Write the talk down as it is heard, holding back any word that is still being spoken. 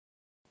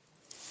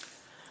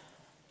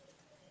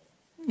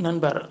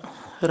நண்பர்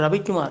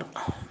ரவிக்குமார்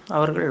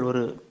அவர்கள்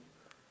ஒரு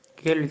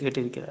கேள்வி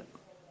கேட்டிருக்கிறார்.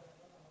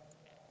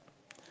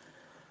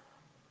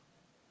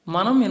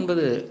 மனம்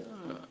என்பது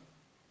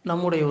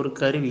நம்முடைய ஒரு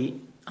கருவி.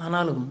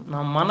 ஆனாலும்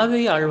நாம்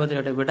மனதை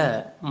ஆள்வதை விட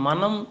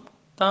மனம்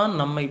தான்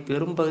நம்மை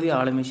பெரும்பகுதி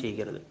ஆளுமை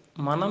செய்கிறது.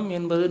 மனம்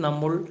என்பது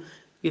நம்முள்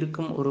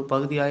இருக்கும் ஒரு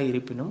பகுதியாக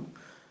இருப்பினும்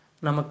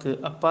நமக்கு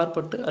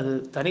அப்பாற்பட்டு அது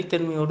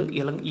தனித்தன்மையோடு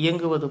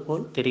இயங்குவது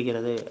போல்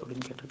தெரிகிறது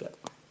அப்படின்னு கேட்டிருக்கார்.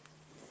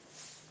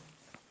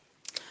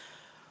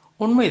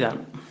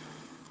 உண்மைதான்.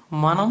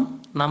 மனம்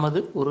நமது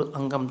ஒரு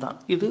அங்கம்தான்.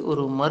 இது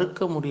ஒரு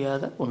மறுக்க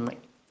முடியாத உண்மை.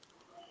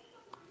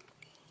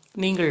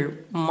 நீங்கள்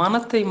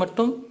மனத்தை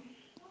மட்டும்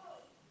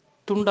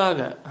துண்டாக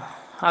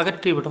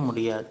அகற்றிவிட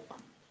முடியாது.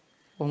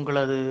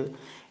 உங்களது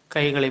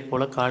கைகளைப்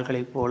போல,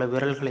 கால்களைப் போல,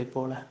 விரல்களைப்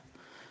போல,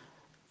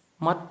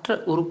 மற்ற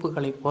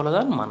உறுப்புகளைப்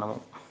போலதான்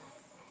மனமும்.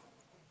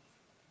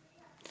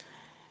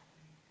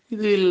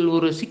 இதில்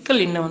ஒரு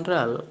சிக்கல்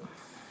என்னவென்றால்,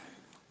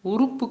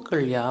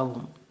 உறுப்புக்கள்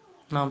யாவும்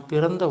நாம்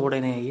பிறந்த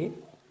உடனேயே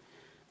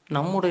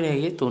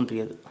நம்முடனேயே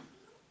தோன்றியது.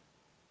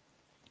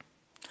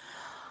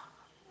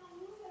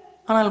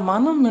 ஆனால்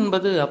மனம்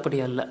என்பது அப்படி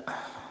அல்ல.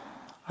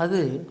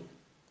 அது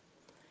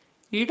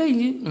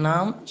இடையில்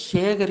நாம்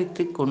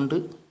சேகரித்து கொண்டு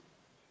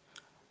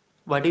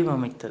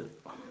வடிவமைத்தது.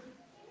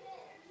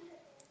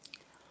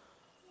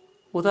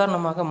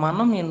 உதாரணமாக,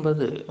 மனம்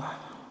என்பது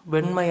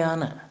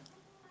வெண்மையான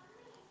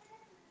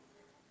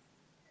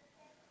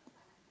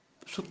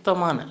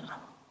சுத்தமான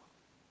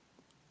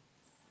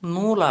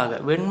நூலாக,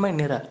 வெண்மை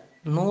நிற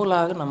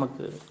நூலாக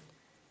நமக்கு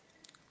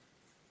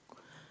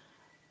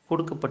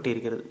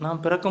கொடுக்கப்பட்டிருக்கிறது.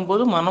 நாம்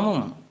பிறக்கும்போது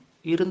மனமும்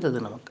இருந்தது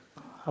நமக்கு.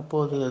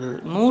 அப்போது அது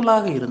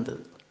நூலாக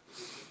இருந்தது,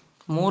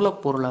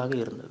 மூலப்பொருளாக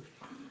இருந்தது.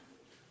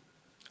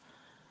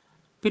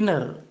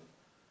 பின்னர்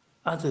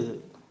அது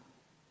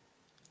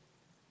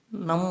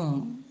நம்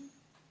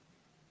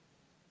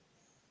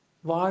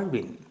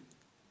வாழ்வின்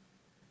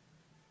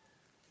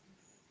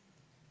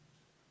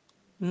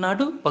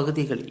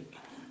நடுப்பகுதிகளில்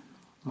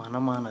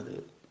மனமானது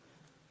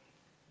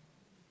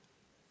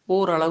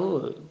ஓரளவு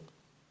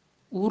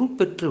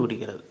உருப்பெற்று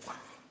விடுகிறது.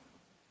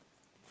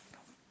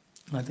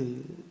 அது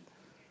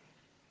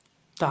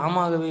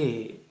தாமாகவே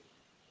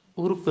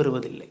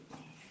உருப்பெறுவதில்லை.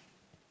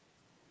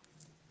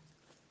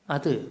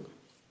 அது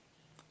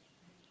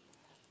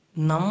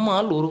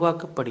நம்மால்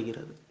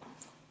உருவாக்கப்படுகிறது.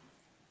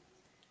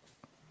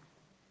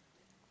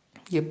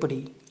 எப்படி?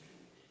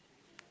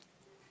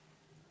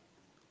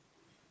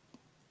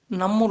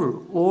 நம்முள்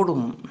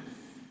ஓடும்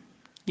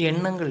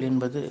எண்ணங்கள்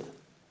என்பது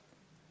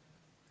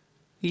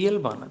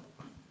இயல்பானது.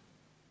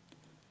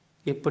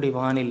 எப்படி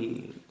வானில்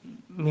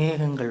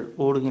மேகங்கள்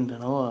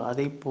ஓடுகின்றனவோ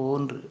அதை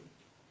போன்று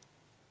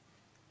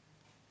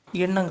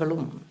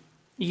எண்ணங்களும்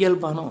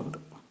இயல்பான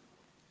ஒன்று.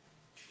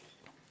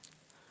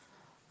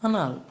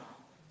 ஆனால்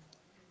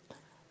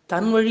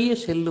தன் வழியே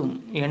செல்லும்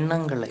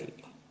எண்ணங்களை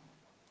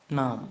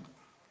நாம்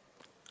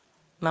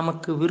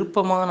நமக்கு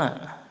விருப்பமான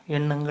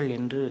எண்ணங்கள்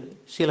என்று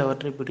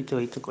சிலவற்றை பிடித்து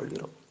வைத்துக்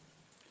கொள்கிறோம்.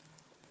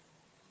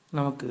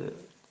 நமக்கு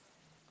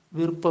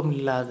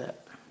விருப்பமில்லாத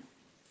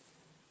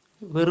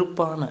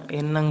வெறுப்பான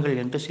எண்ணங்கள்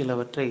என்று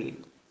சிலவற்றை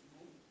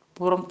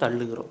புறம்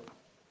தள்ளுகிறோம்.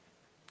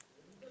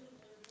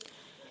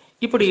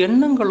 இப்படி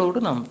எண்ணங்களோடு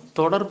நாம்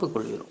தொடர்பு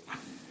கொள்கிறோம்.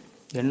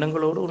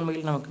 எண்ணங்களோடு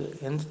உண்மையில் நமக்கு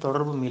எந்த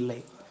தொடர்பும் இல்லை.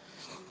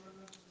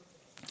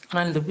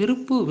 ஆனால் இந்த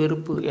விருப்பு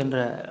வெறுப்பு என்ற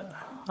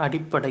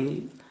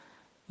அடிப்படையில்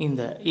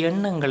இந்த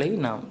எண்ணங்களை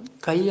நாம்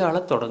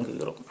கையாளத்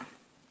தொடங்குகிறோம்.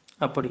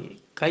 அப்படி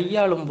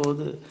கையாளும்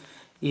போது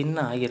என்ன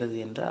ஆகிறது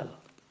என்றால்,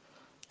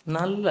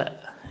 நல்ல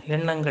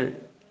எண்ணங்கள்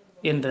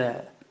என்ற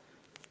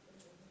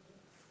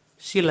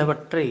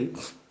சிலவற்றை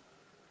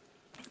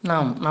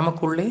நாம்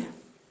நமக்குள்ளே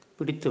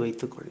பிடித்து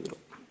வைத்துக்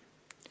கொள்கிறோம்.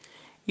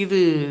 இது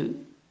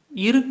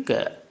இருக்க,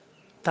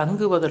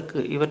 தங்குவதற்கு,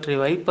 இவற்றை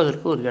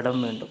வைப்பதற்கு ஒரு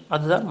இடம் வேண்டும்.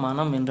 அதுதான்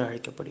மனம் என்று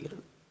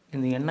அழைக்கப்படுகிறது.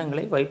 இந்த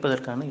எண்ணங்களை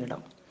வைப்பதற்கான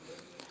இடம்.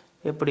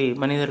 எப்படி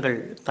மனிதர்கள்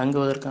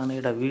தங்குவதற்கான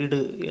இடம் வீடு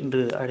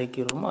என்று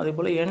அழைக்கிறோமோ, அதே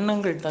போல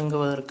எண்ணங்கள்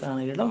தங்குவதற்கான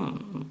இடம்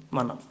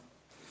மனம்.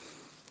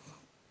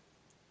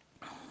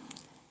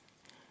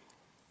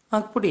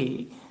 அப்படி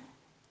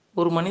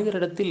ஒரு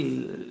மனிதரிடத்தில்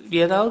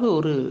ஏதாவது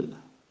ஒரு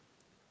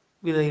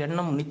வித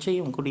எண்ணம்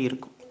நிச்சயம்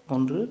குடியிருக்கும்.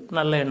 ஒன்று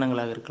நல்ல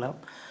எண்ணங்களாக இருக்கலாம்,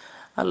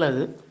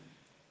 அல்லது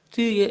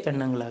தீய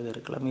எண்ணங்களாக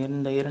இருக்கலாம்.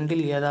 இந்த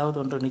இரண்டில் ஏதாவது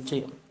ஒன்று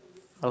நிச்சயம்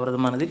அவரது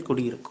மனதில்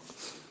குடியிருக்கும்.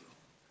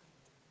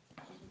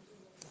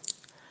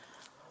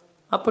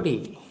 அப்படி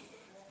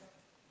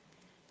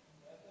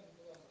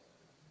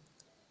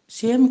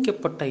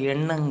சேமிக்கப்பட்ட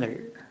எண்ணங்கள்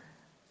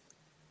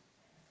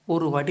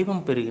ஒரு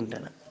வடிவம்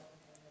பெறுகின்றன.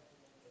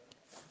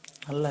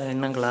 நல்ல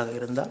எண்ணங்களாக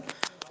இருந்தால்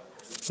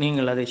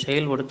நீங்கள் அதை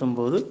செயல்படுத்தும்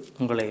போது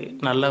உங்களை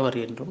நல்லவர்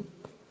என்றும்,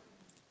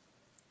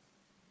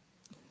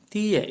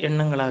 தீய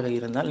எண்ணங்களாக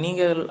இருந்தால்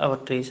நீங்கள்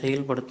அவற்றை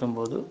செயல்படுத்தும்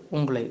போது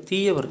உங்களை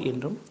தீயவர்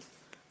என்றும்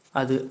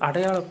அது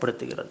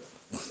அடையாளப்படுத்துகிறது.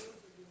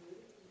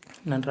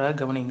 நன்றாக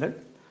கவனிங்கள்.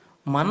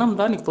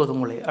 மனம்தான் இப்போது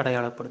உங்களை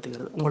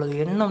அடையாளப்படுத்துகிறது. உங்களது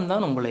எண்ணம்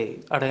தான் உங்களை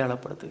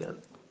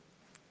அடையாளப்படுத்துகிறது.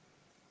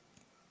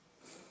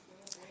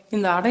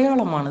 இந்த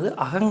அடையாளமானது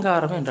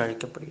அகங்காரம் என்று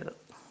அழைக்கப்படுகிறது.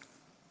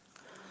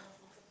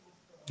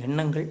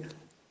 எண்ணங்கள்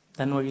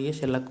தன் வழியே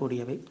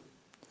செல்லக்கூடியவை.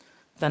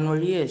 தன்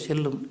வழியே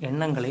செல்லும்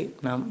எண்ணங்களை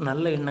நாம்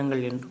நல்ல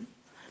எண்ணங்கள் என்றும்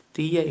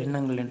தீய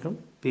எண்ணங்கள் என்றும்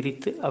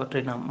பிரித்து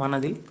அவற்றை நாம்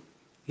மனதில்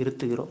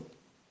இருத்துகிறோம்.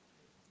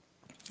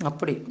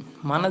 அப்படி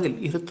மனதில்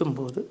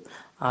இருத்தும்போது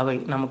அவை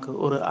நமக்கு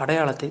ஒரு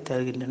அடையாளத்தை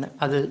தருகின்றன.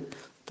 அது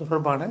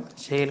தொடர்பான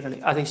செயல்களை,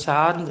 அதை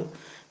சார்ந்து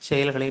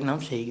செயல்களை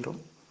நாம்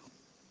செய்கிறோம்.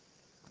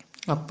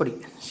 அப்படி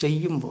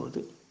செய்யும்போது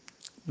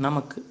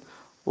நமக்கு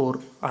ஓர்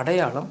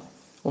அடையாளம்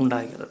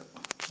உண்டாகிறது.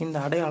 இந்த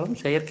அடையாளம்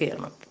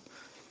செயற்கையானது.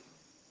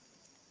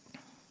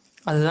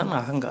 அதுதான்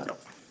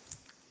அகங்காரம்.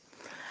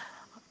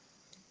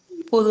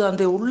 இப்போது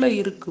அந்த உள்ளே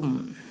இருக்கும்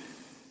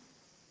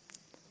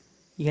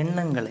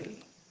எண்ணங்களை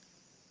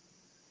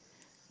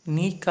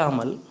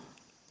நீக்காமல்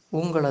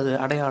உங்களது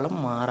அடையாளம்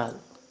மாறாது.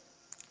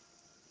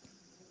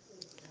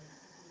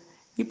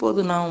 இப்போது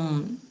நாம்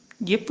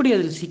எப்படி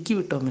அதில்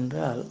சிக்கிவிட்டோம்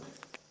என்றால்,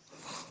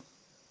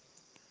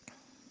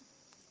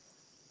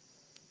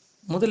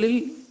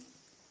 முதலில்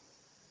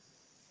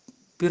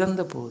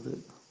பிறந்தபோது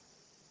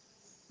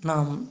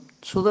நாம்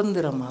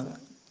சுதந்திரமாக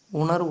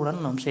உணர்வுடன்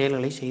நாம்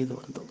செயல்களை செய்து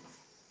வந்தோம்.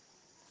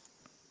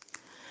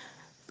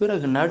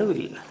 பிறகு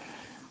நடுவில்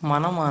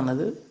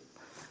மனமானது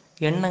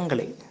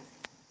எண்ணங்களை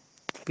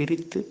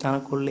பிரித்து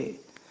தனக்குள்ளே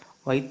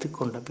வைத்து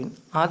கொண்ட பின்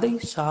அதை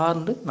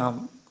சார்ந்து நாம்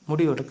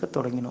முடிவெடுக்க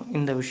தொடங்கினோம்.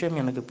 இந்த விஷயம்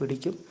எனக்கு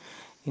பிடிக்கும்,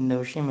 இந்த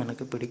விஷயம்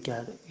எனக்கு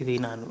பிடிக்காது, இதை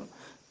நான்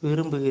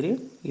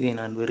விரும்புகிறேன், இதை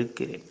நான்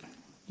வெறுக்கிறேன்.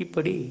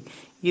 இப்படி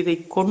இதை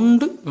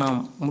கொண்டு நாம்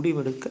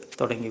முடிவெடுக்க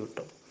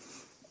தொடங்கிவிட்டோம்.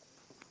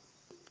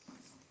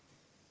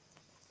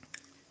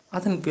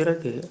 அதன்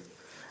பிறகு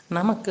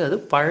நமக்கு அது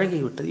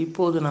பழகிவிட்டது.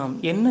 இப்போது நாம்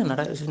என்ன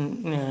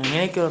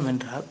நினைக்கிறோம்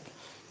என்றால்,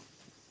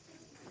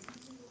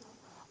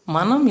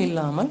 மனம்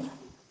இல்லாமல்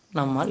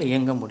நம்மால்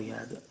இயங்க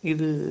முடியாது.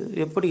 இது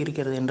எப்படி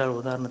இருக்கிறது என்றால்,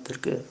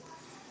 உதாரணத்திற்கு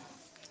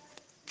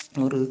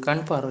ஒரு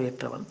கண்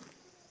பார்வையற்றவன்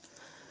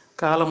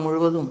காலம்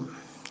முழுவதும்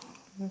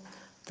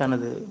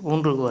தனது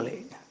ஊன்றுகோலை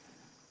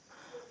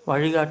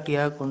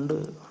வழிகாட்டியாக கொண்டு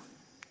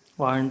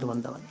வாழ்ந்து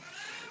வந்தவன்.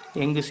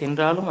 எங்கு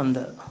சென்றாலும் அந்த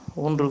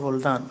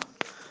ஊன்றுகோல் தான்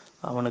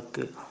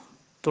அவனுக்கு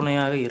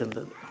துணையாக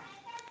இருந்தது.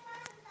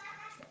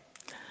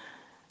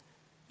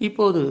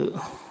 இப்போது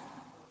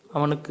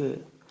அவனுக்கு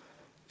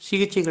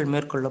சிகிச்சைகள்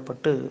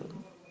மேற்கொள்ளப்பட்டு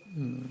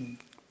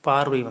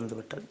பார்வை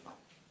வந்துவிட்டது.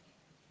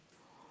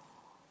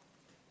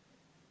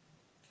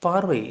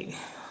 பார்வை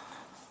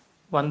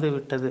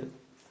வந்துவிட்டது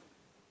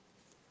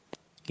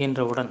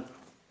என்றவுடன்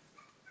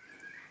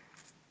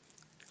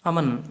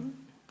அவன்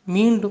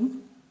மீண்டும்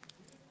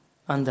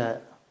அந்த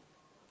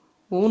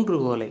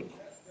ஊன்றுகோலை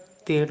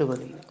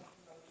தேடுவதில்லை.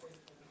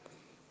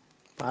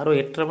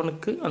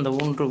 பார்வையற்றவனுக்கு அந்த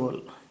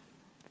ஊன்றுகோல்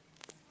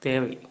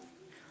தேவை.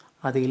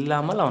 அது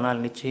இல்லாமல்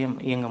அவனால் நிச்சயம்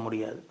இயங்க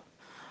முடியாது.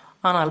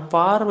 ஆனால்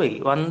பார்வை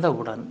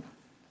வந்தவுடன்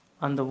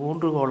அந்த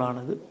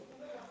ஊன்றுகோலானது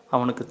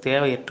அவனுக்கு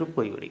தேவையற்று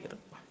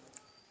போய்விடுகிறது.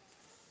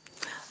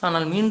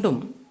 ஆனால் மீண்டும்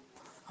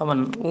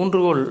அவன்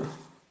ஊன்றுகோல்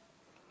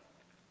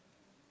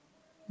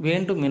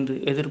வேண்டும் என்று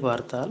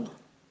எதிர்பார்த்தால்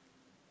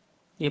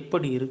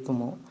எப்படி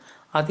இருக்குமோ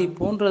அதை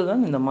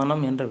போன்றதுதான் இந்த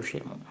மனம் என்ற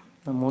விஷயமும்.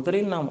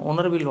 முதலில் நாம்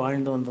உணர்வில்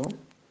வாழ்ந்து வந்தோம்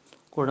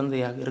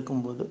குழந்தையாக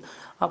இருக்கும்போது.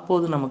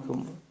 அப்போது நமக்கு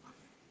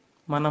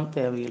மனம்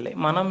தேவையில்லை.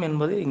 மனம்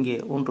என்பது இங்கே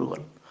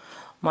ஊன்றுகோல்.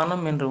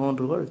 மனம் என்ற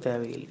ஊன்றுகோல்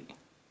தேவையில்லை.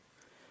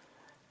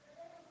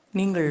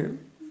 நீங்கள்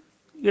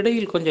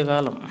இடையில் கொஞ்ச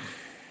காலம்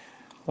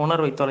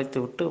உணர்வை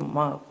தொலைத்துவிட்டு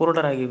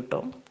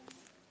குருடராகிவிட்டோம்.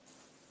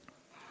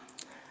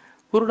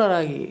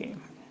 குருடராகி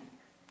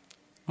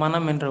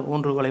மனம் என்ற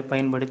ஊன்றுகோலை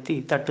பயன்படுத்தி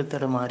தட்டு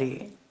தடுமாறி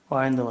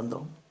வாழ்ந்து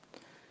வந்தோம்.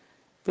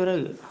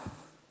 பிறகு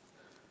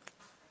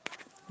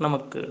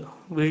நமக்கு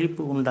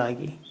விழிப்பு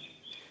உண்டாகி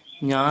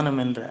ஞானம்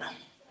என்ற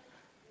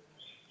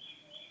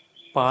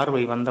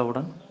பார்வை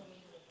வந்தவுடன்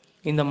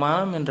இந்த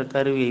மனம் என்ற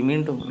கருவியை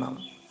மீண்டும் நாம்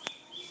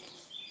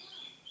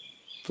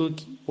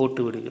தூக்கி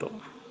போட்டு விடுகிறோம்.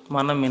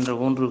 மனம் என்ற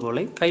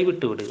ஊன்றுகோலை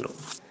கைவிட்டு விடுகிறோம்.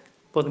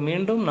 இப்போது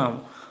மீண்டும் நாம்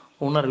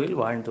உணர்வில்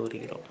வாழ்ந்து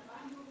வருகிறோம்.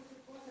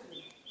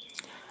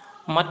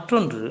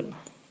 மற்றொன்று,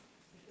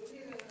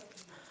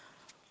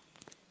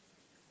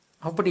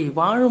 அப்படி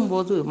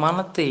வாழும்போது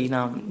மனத்தை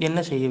நாம் என்ன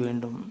செய்ய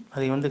வேண்டும்?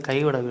 அதை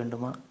கைவிட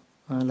வேண்டுமா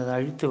அல்லது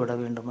அழித்து விட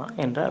வேண்டுமா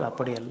என்றால்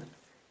அப்படி அல்ல.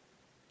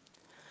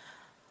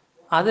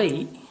 அதை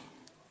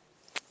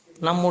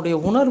நம்முடைய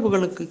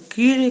உணர்வுகளுக்கு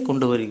கீழே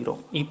கொண்டு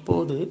வருகிறோம்.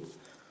 இப்போது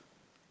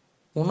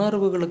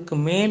உணர்வுகளுக்கு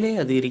மேலே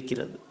அது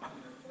இருக்கிறது.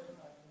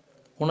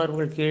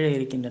 உணர்வுகள் கீழே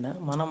இருக்கின்றன,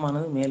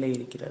 மனமானது மேலே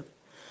இருக்கிறது.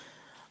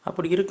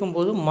 அப்படி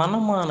இருக்கும்போது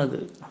மனமானது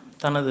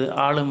தனது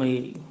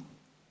ஆளுமையை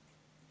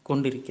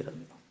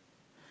கொண்டிருக்கிறது.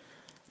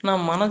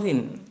 நாம்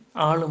மனதின்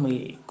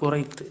ஆளுமையை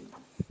குறைத்து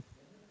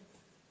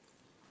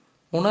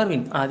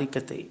உணர்வின்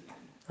ஆதிக்கத்தை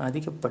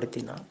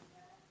அதிகப்படுத்தினால்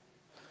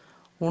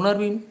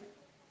உணர்வின்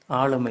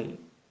ஆளுமை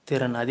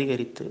திறன்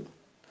அதிகரித்து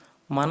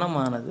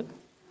மனமானது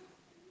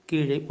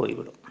கீழே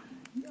போய்விடும்.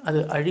 அது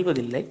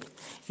அழிவதில்லை.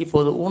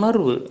 இப்போது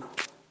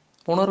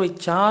உணர்வை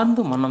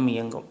சார்ந்து மனம்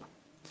இயங்கும்.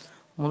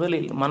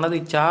 முதலில்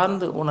மனதை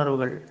சார்ந்து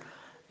உணர்வுகள்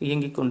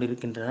இயங்கிக்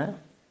கொண்டிருக்கின்றன.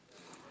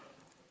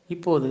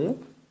 இப்போது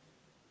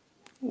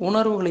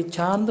உணர்வுகளை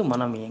சார்ந்து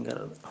மனம்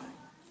இயங்கிறது.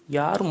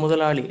 யார்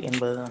முதலாளி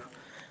என்பதுதான்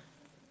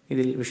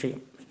இதில்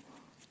விஷயம்.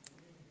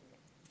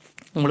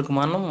 உங்களுக்கு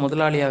மனம்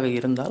முதலாளியாக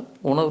இருந்தால்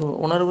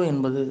உணர்வு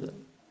என்பது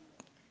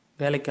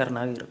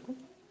வேலைக்காரனாக இருக்கும்.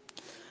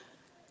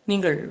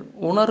 நீங்கள்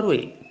உணர்வை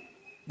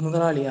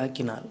முதலாளி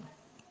ஆக்கினால்,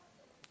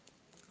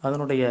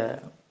 அதனுடைய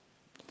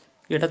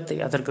இடத்தை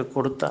அதற்கு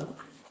கொடுத்தால்,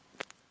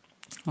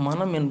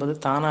 மனம் என்பது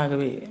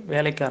தானாகவே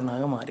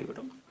வேலைக்காரனாக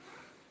மாறிவிடும்.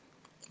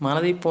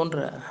 மனதை போன்ற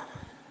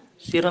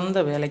சிறந்த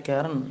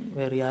வேலைக்காரன்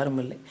வேறு யாரும்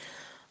இல்லை.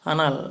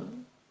 ஆனால்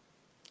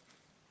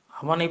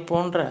அவனை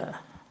போன்ற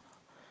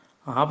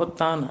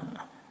ஆபத்தான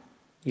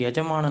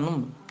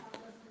எஜமானனும்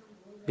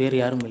வேறு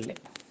யாரும் இல்லை.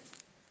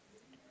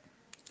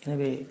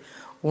 எனவே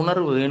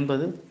உணர்வு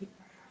என்பது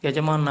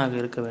எஜமானாக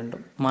இருக்க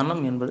வேண்டும்,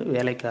 மனம் என்பது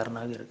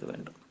வேலைக்காரனாக இருக்க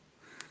வேண்டும்.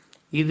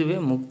 இதுவே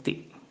முக்தி.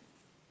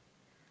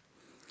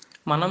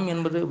 மனம்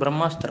என்பது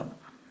பிரம்மாஸ்திரம்.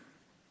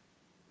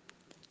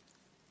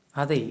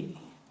 அதை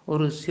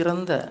ஒரு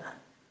சிறந்த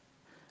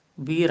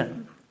வீரன்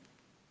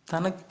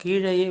தனக்கு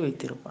கீழேயே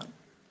வைத்திருப்பான்.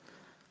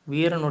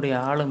 வீரனுடைய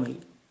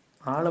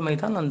ஆளுமை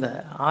தான் அந்த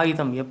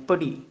ஆயுதம்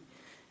எப்படி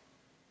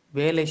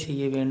வேலை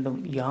செய்ய வேண்டும்,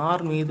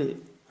 யார் மீது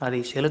அதை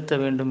செலுத்த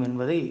வேண்டும்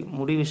என்பதை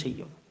முடிவு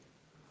செய்யும்.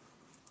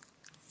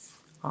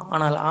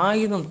 ஆனால்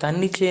ஆயுதம்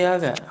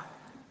தன்னிச்சையாக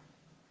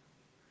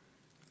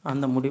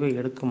அந்த முடிவை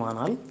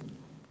எடுக்குமானால்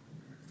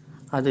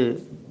அது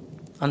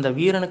அந்த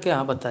வீரனுக்கே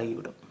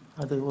ஆபத்தாகிவிடும்.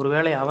 அது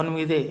ஒருவேளை அவன்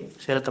மீதே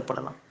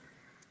செலுத்தப்படலாம்.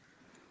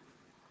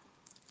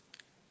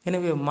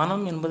 எனவே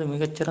மனம் என்பது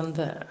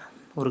மிகச்சிறந்த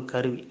ஒரு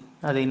கருவி.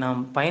 அதை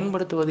நாம்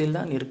பயன்படுத்துவதில்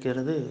தான்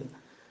இருக்கிறது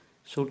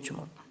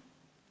சூட்சுமம்.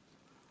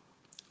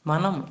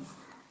 மனம்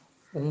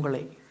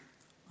உங்களை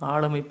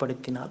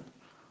ஆளுமைப்படுத்தினால்,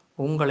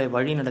 உங்களை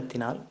வழி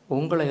நடத்தினால்,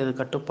 உங்களை அது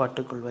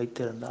கட்டுப்பாட்டுக்குள்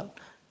வைத்திருந்தால்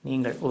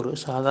நீங்கள் ஒரு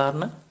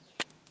சாதாரண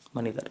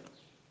மனிதர்.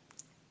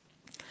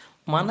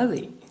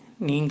 மனதை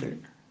நீங்கள்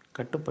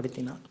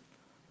கட்டுப்படுத்தினால்,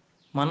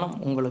 மனம்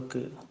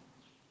உங்களுக்கு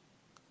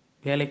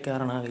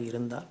வேலைக்காரனாக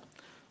இருந்தால்,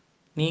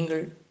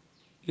 நீங்கள்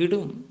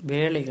இடும்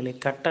வேலைகளை,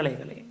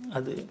 கட்டளைகளை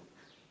அது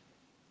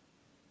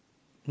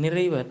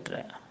நிறைவேற்ற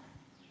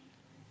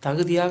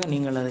தகுதியாக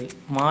நீங்கள் அதை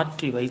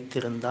மாற்றி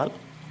வைத்திருந்தால்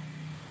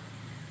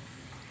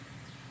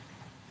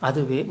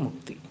அதுவே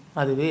முக்தி,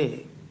 அதுவே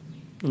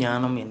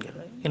ஞானம்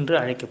என்று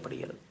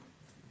அழைக்கப்படுகிறது.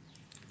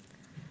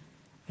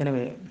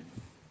 எனவே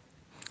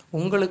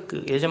உங்களுக்கு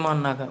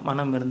எஜமானாக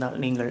மனம் இருந்தால்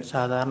நீங்கள்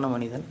சாதாரண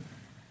மனிதன்.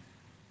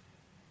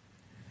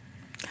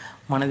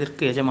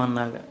 மனதிற்கு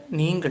எஜமானாக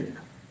நீங்கள்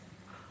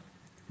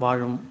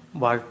வாழும்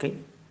வாழ்க்கை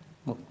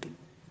முக்தி.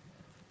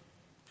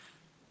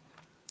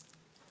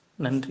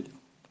 நன்றி,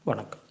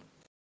 வணக்கம்.